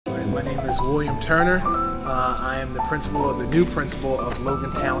My name is William Turner. I am the new principal of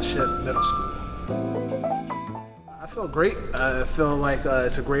Logan Township Middle School. I feel great. I feel like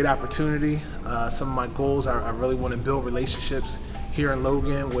it's a great opportunity. Some of my goals are I really want to build relationships here in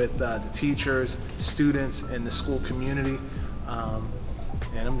Logan with the teachers, students, and the school community.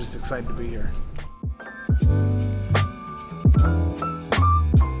 And I'm just excited to be here.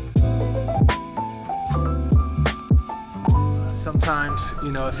 Sometimes,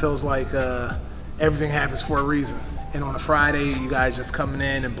 it feels like everything happens for a reason. And on a Friday, you guys just coming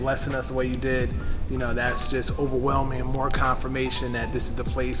in and blessing us the way you did, that's just overwhelming and more confirmation that this is the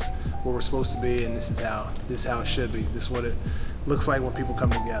place where we're supposed to be, and this is how it should be. This is what it looks like when people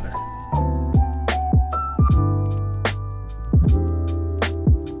come together.